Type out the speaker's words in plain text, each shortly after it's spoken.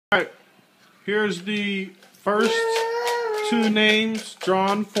Alright, here's the first two names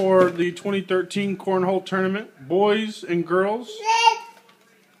drawn for the 2013 Cornhole Tournament, boys and girls.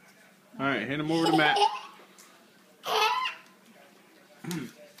 Alright, hand them over to Matt.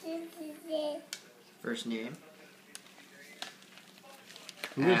 First name.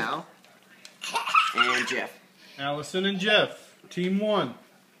 Who is Al. And Jeff. Allison and Jeff, team one.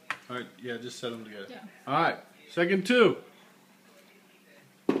 Alright, yeah, just set them together. Yeah. Alright, second two.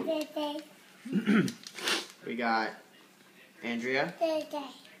 We got Andrea.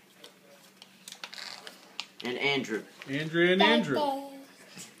 And Andrew. Andrea and Andrew.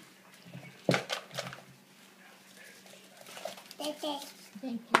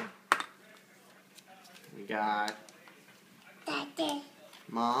 Thank you. We got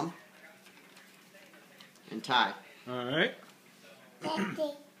Mom. And Ty. Alright.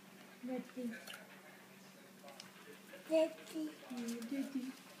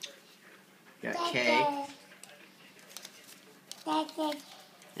 Got Kay.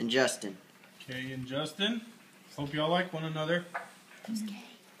 And Justin. Kay and Justin. Hope y'all like one another. Who's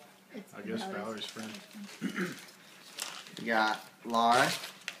Kay? I guess Valerie's friend. We got Laura.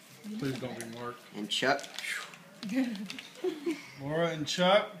 Please don't be Mark. And Chuck. Laura and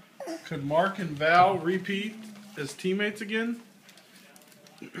Chuck. Could Mark and Val repeat as teammates again?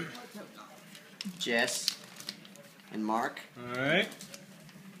 Jess. And Mark. Alright.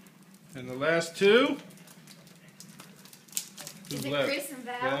 And the last two. Who's Is it left? Chris and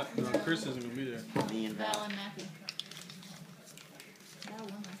Val? Yeah, no, Chris isn't going to be there. Me and Val Val. and Matthew. Val won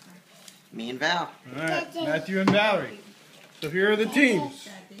last time. Me and Val. Alright, Matthew and Valerie. So here are the teams.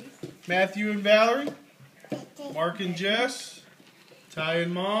 Matthew and Valerie. Mark and Jess. Ty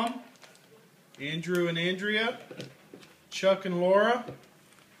and Mom. Andrew and Andrea. Chuck and Laura.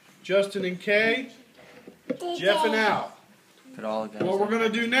 Justin and Kay. Jeff and Al. Put all of them. What we're going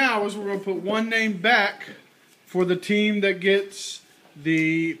to do now is we're going to put one name back for the team that gets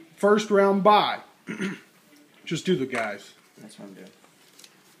the first round bye. Just do the guys. That's what I'm doing.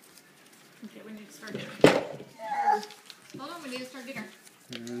 Okay, we need to start dinner. Hold on, we need to start dinner.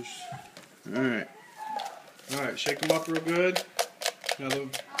 Alright. Alright, shake them up real good. Now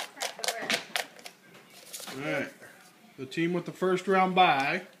alright. The team with the first round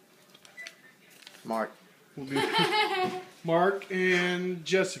bye Mark. will be Mark and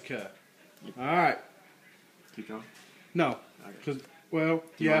Jessica. Alright. Keep going. No. Because, well,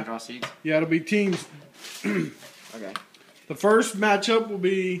 Do you want yeah. to draw seeds? Yeah, it'll be teams. Okay. The first matchup will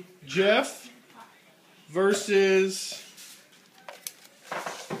be Jeff versus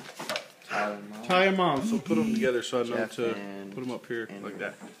Tyler and Mom. Ty and Mom. So put them together so I know Jeff to and put them up here Andrew. like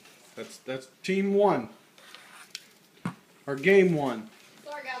that. That's team one. Or game one.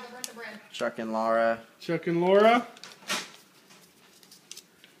 Sorry, guys, I burnt the bread. Chuck and Laura Chuck and Laura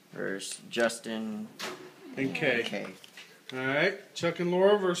versus Justin and Kay. Kay. Alright, Chuck and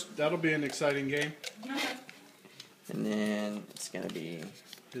Laura versus, that'll be an exciting game. And then it's going to be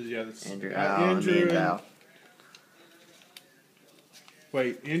Yeah, that's Andrew, Al, and me and Val.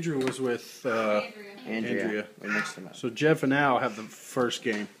 Wait, Andrew was with Andrea. We mixed them up. So Jeff and Al have the first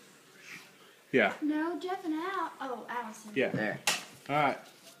game. Yeah. No, Jeff and Al. Oh, Allison. Yeah. There. Alright.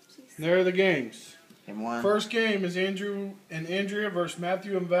 There are the games. Game one. First game is Andrew and Andrea versus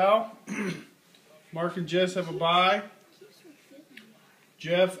Matthew and Val. Mark and Jess have a bye.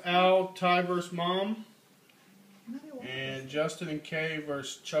 Jeff, Al, Ty versus Mom. And Justin and Kay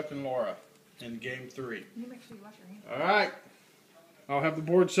versus Chuck and Laura in game three. You make sure you wash your hands. Alright. I'll have the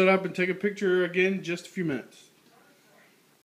board set up and take a picture again in just a few minutes.